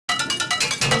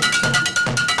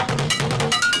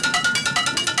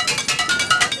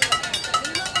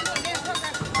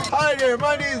there,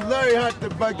 my name is Larry Hunt, the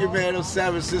Bucketman of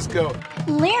San Francisco.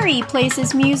 Larry plays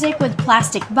his music with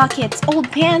plastic buckets,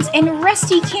 old pans, and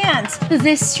rusty cans.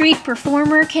 This street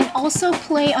performer can also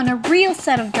play on a real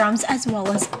set of drums as well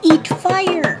as eat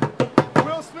fire.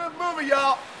 Will Smith movie,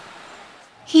 y'all.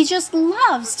 He just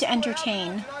loves to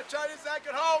entertain.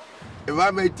 If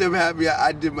I made them happy,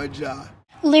 I did my job.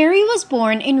 Larry was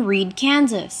born in Reed,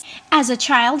 Kansas. As a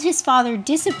child, his father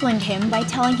disciplined him by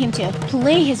telling him to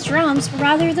play his drums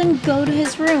rather than go to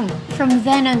his room. From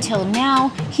then until now,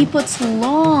 he puts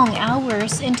long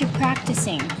hours into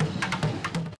practicing.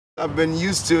 I've been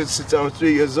used to it since I was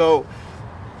 3 years old.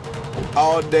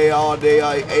 All day,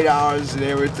 like 8 hours and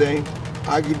everything.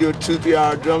 I could do a 2-3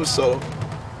 hour drum solo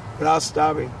without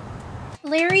stopping.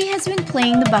 Larry has been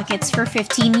playing the buckets for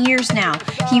 15 years now.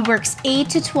 He works 8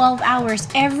 to 12 hours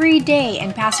every day,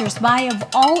 and passers-by of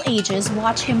all ages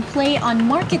watch him play on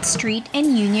Market Street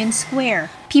and Union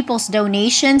Square. People's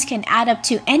donations can add up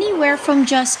to anywhere from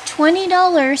just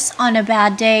 $20 on a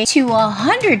bad day to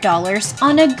 $100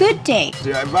 on a good day.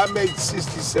 Yeah, if I make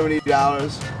 $60,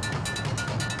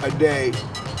 $70 a day,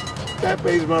 that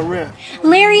pays my rent.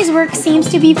 Larry's work seems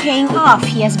to be paying off.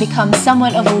 He has become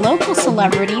somewhat of a local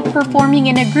celebrity, performing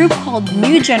in a group called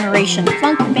New Generation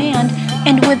Funk Band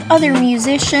and with other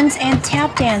musicians and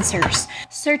tap dancers.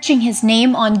 Searching his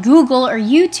name on Google or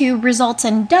YouTube results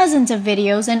in dozens of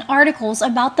videos and articles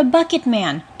about the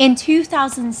Bucketman. In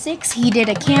 2006, he did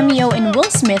a cameo in Will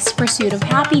Smith's Pursuit of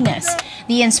Happiness.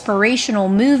 The inspirational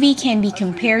movie can be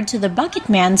compared to the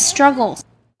Bucketman's struggles.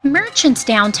 Merchants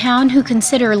downtown who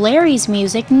consider Larry's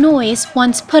music noise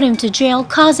once put him to jail,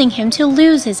 causing him to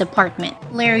lose his apartment.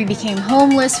 Larry became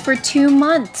homeless for 2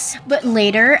 months, but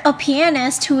later, a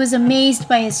pianist who is amazed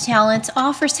by his talents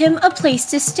offers him a place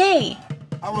to stay.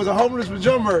 I was a homeless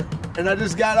drummer, and I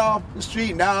just got off the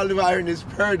street. Now I live out here in this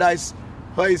paradise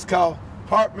place called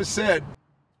Park Merced.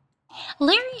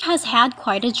 Larry has had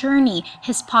quite a journey.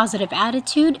 His positive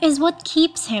attitude is what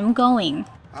keeps him going.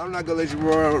 I'm not gonna let you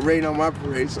rain on my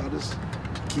parade, so I'll just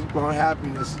keep on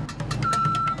happiness.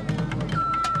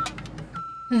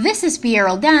 This is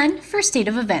Roldan for State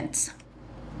of Events.